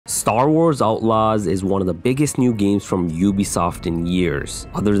Star Wars Outlaws is one of the biggest new games from Ubisoft in years,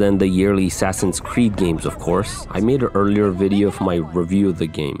 other than the yearly Assassin's Creed games of course. I made an earlier video of my review of the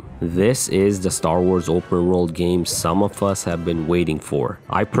game. This is the Star Wars open world game some of us have been waiting for.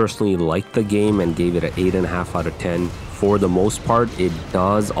 I personally liked the game and gave it an 8.5 out of 10. For the most part, it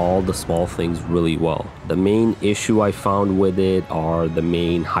does all the small things really well. The main issue I found with it are the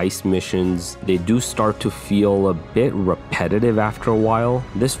main heist missions. They do start to feel a bit repetitive after a while.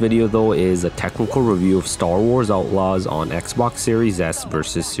 This video though is a technical review of Star Wars Outlaws on Xbox Series S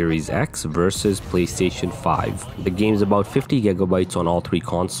versus Series X versus PlayStation 5. The game's about 50 gigabytes on all three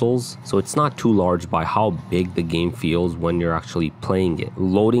consoles, so it's not too large by how big the game feels when you're actually playing it.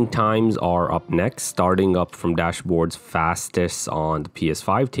 Loading times are up next, starting up from dashboard's fastest on the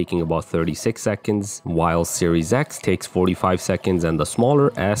PS5 taking about 36 seconds, while Series X takes 45 seconds and the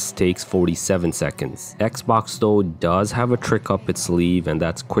smaller S takes 47 seconds. Xbox though does have a trick up its sleeve, and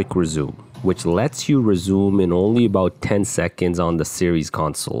that's quick resume, which lets you resume in only about 10 seconds on the series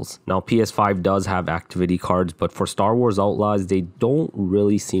consoles. Now PS5 does have activity cards, but for Star Wars Outlaws they don't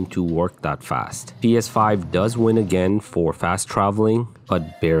really seem to work that fast. PS5 does win again for fast traveling,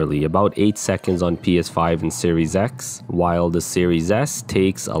 but barely, about 8 seconds on PS5 and Series X, while the Series S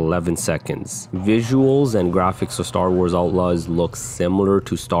takes 11 seconds. Visuals and graphics of Star Wars Outlaws look similar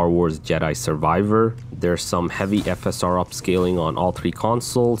to Star Wars Jedi Survivor. There's some heavy FSR upscaling on all three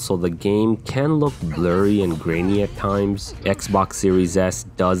consoles, so the game can look blurry and grainy at times. Xbox Series S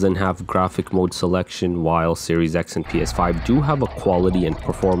doesn't have graphic mode selection, while Series X and PS5 do have a quality and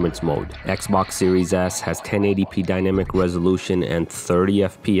performance mode. Xbox Series S has 1080p dynamic resolution and 30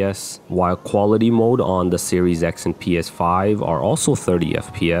 FPS, while quality mode on the Series X and PS5 are also 30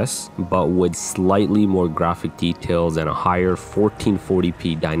 FPS, but with slightly more graphic details and a higher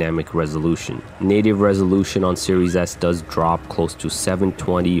 1440p dynamic resolution. Native resolution on Series S does drop close to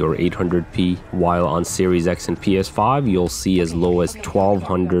 720 or 800p, while on Series X and PS5 you'll see as low as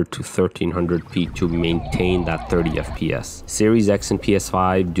 1200 to 1300p to maintain that 30 FPS. Series X and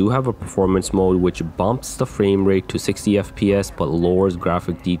PS5 do have a performance mode which bumps the frame rate to 60 FPS but lowers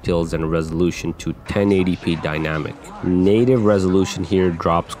graphic details and resolution to 1080p dynamic. Native resolution here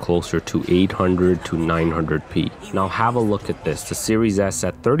drops closer to 800 to 900p. Now have a look at this. The Series S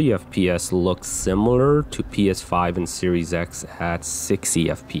at 30 FPS looks similar to PS5 and Series X at 60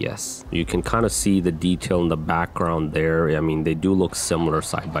 FPS. You can kind of see the detail in the background there. I mean, they do look similar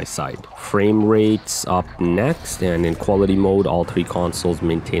side by side. Frame rates up next, and in quality mode all three consoles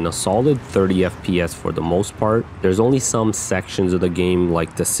maintain a solid 30 FPS for the most part. There's only some sections of the game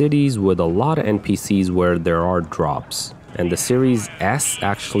like the cities with a lot of NPCs where there are drops, and the Series S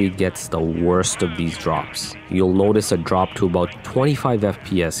actually gets the worst of these drops. You'll notice a drop to about 25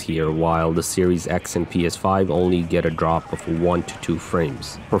 FPS here, while the Series X and PS5 only get a drop of 1 to 2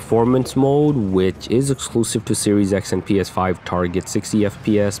 frames. Performance mode, which is exclusive to Series X and PS5, targets 60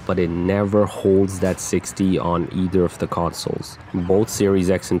 FPS, but it never holds that 60 on either of the consoles. Both Series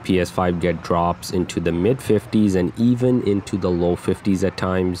X and PS5 get drops into the mid 50s and even into the low 50s at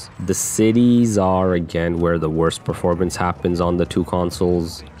times. The cities are again where the worst performance happens on the two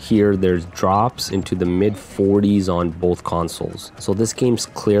consoles. Here there's drops into the mid 40s on both consoles. So this game's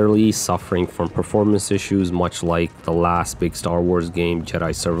clearly suffering from performance issues, much like the last big Star Wars game,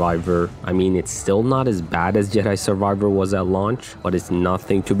 Jedi Survivor. I mean, it's still not as bad as Jedi Survivor was at launch, but it's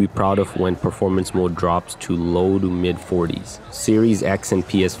nothing to be proud of when performance mode drops to low to mid 40s. Series X and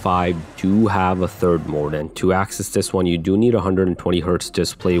PS5 do have a third mode, and to access this one you do need a 120Hz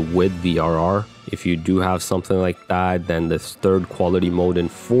display with VRR. If you do have something like that, then this third quality mode in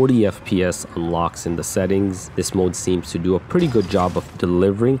 40 FPS unlocks in the settings. This mode seems to do a pretty good job of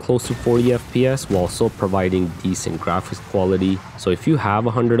delivering close to 40 FPS while still providing decent graphics quality. So if you have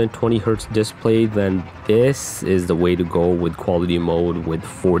a 120Hz display, then this is the way to go with quality mode with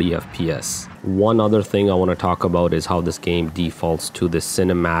 40 FPS. One other thing I want to talk about is how this game defaults to the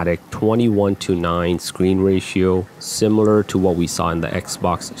cinematic 21:9 screen ratio, similar to what we saw in the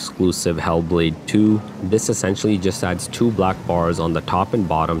Xbox exclusive Hellblade 2. This essentially just adds 2 black bars on the top and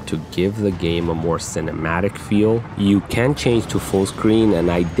bottom to give the game a more cinematic feel. You can change to full screen,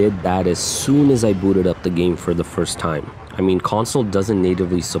 and I did that as soon as I booted up the game for the first time. I mean, console doesn't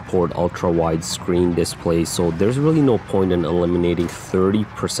natively support ultra-wide screen displays, so there's really no point in eliminating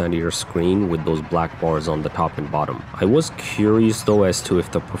 30% of your screen with those black bars on the top and bottom. I was curious though as to if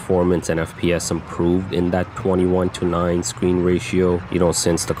the performance and FPS improved in that 21:9 screen ratio,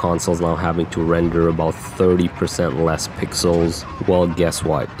 since the console's now having to render about 30% less pixels. Well, guess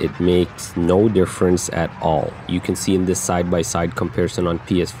what? It makes no difference at all. You can see in this side-by-side comparison on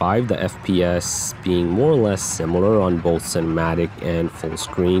PS5, the FPS being more or less similar on both cinematic and full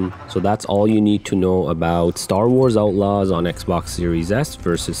screen. So that's all you need to know about Star Wars Outlaws on Xbox Series S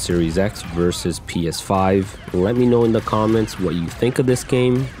versus Series X versus PS5. Let me know in the comments what you think of this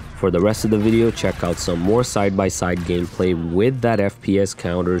game. For the rest of the video, check out some more side-by-side gameplay with that FPS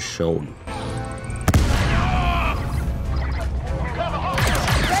counter shown.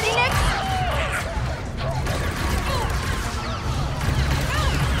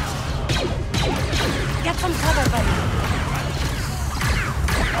 Get some cover, buddy.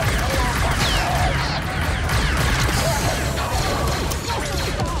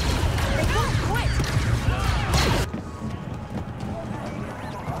 They won't quit.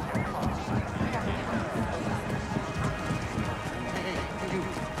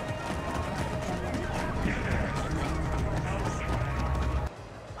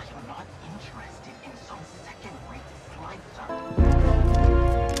 I am not interested in some second-rate slicer.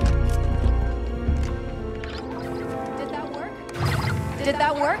 Did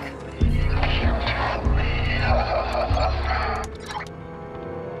that work?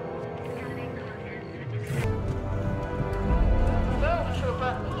 Move,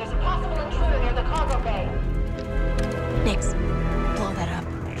 trooper. There's a possible intruder near the cargo bay. Nix, blow that up.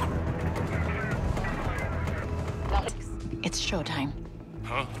 It's showtime.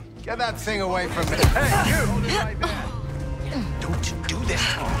 Get that thing away from me. Hey, you! Don't do this.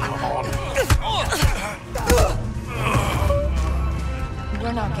 Come on.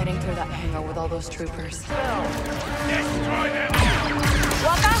 We're not getting through that hangar with all those troopers.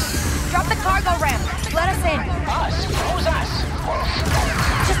 Waka, drop the cargo ramp. Let us in. Us? Who's us?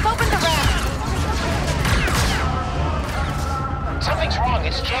 Just open the ramp. Something's wrong.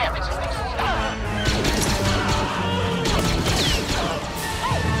 It's jammed.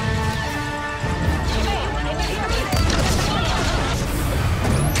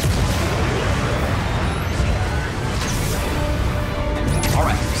 All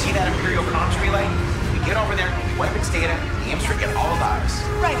right, see that Imperial comms relay? We get over there, we wipe its data, the imps forget all about us.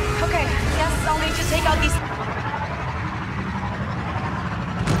 Right, okay. Guess I'll need to take out these